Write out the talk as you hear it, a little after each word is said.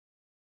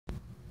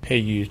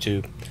Hey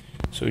YouTube,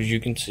 so as you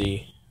can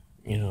see,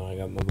 I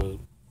got my boat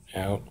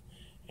out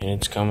and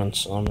it's coming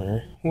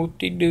summer.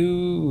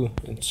 Whoop-de-doo!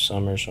 It's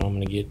summer, so I'm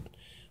gonna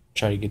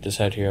try to get this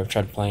out here. I've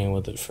tried playing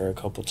with it for a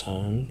couple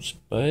times,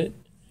 but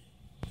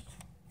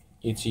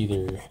it's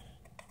either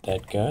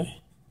that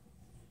guy,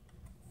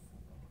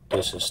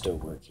 this is still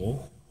working,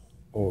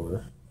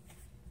 or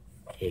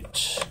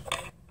it's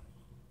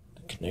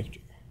the connector.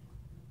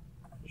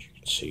 As you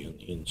can see on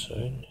the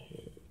inside,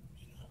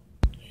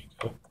 there you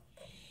go.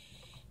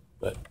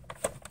 But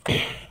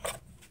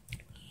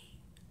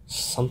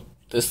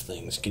this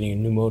thing's getting a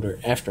new motor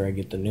after I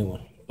get the new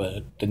one,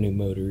 but the new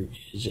motor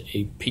is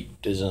a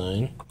Peak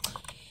design.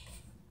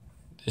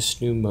 This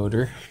new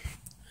motor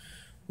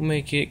will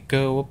make it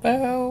go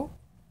about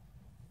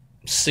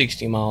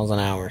 60 miles an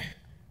hour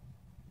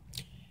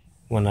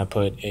when I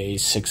put a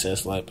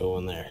 6S LiPo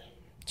in there.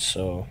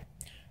 So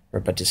we're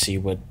about to see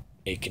what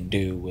it could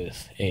do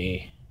with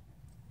a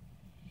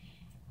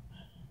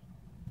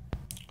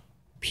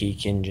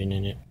Peak engine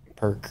in it.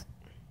 Perk.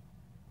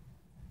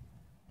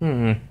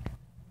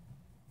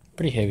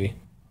 Pretty heavy,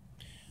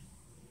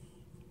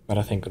 but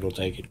I think it'll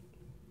take it.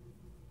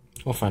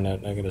 We'll find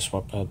out. I gotta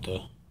swap out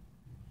the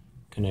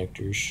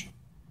connectors.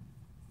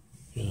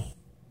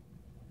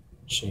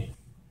 See,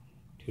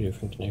 two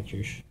different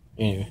connectors.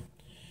 Anyway,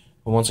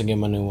 but once I get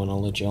my new one,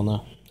 I'll let y'all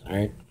know.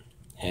 Alright,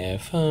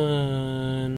 have fun.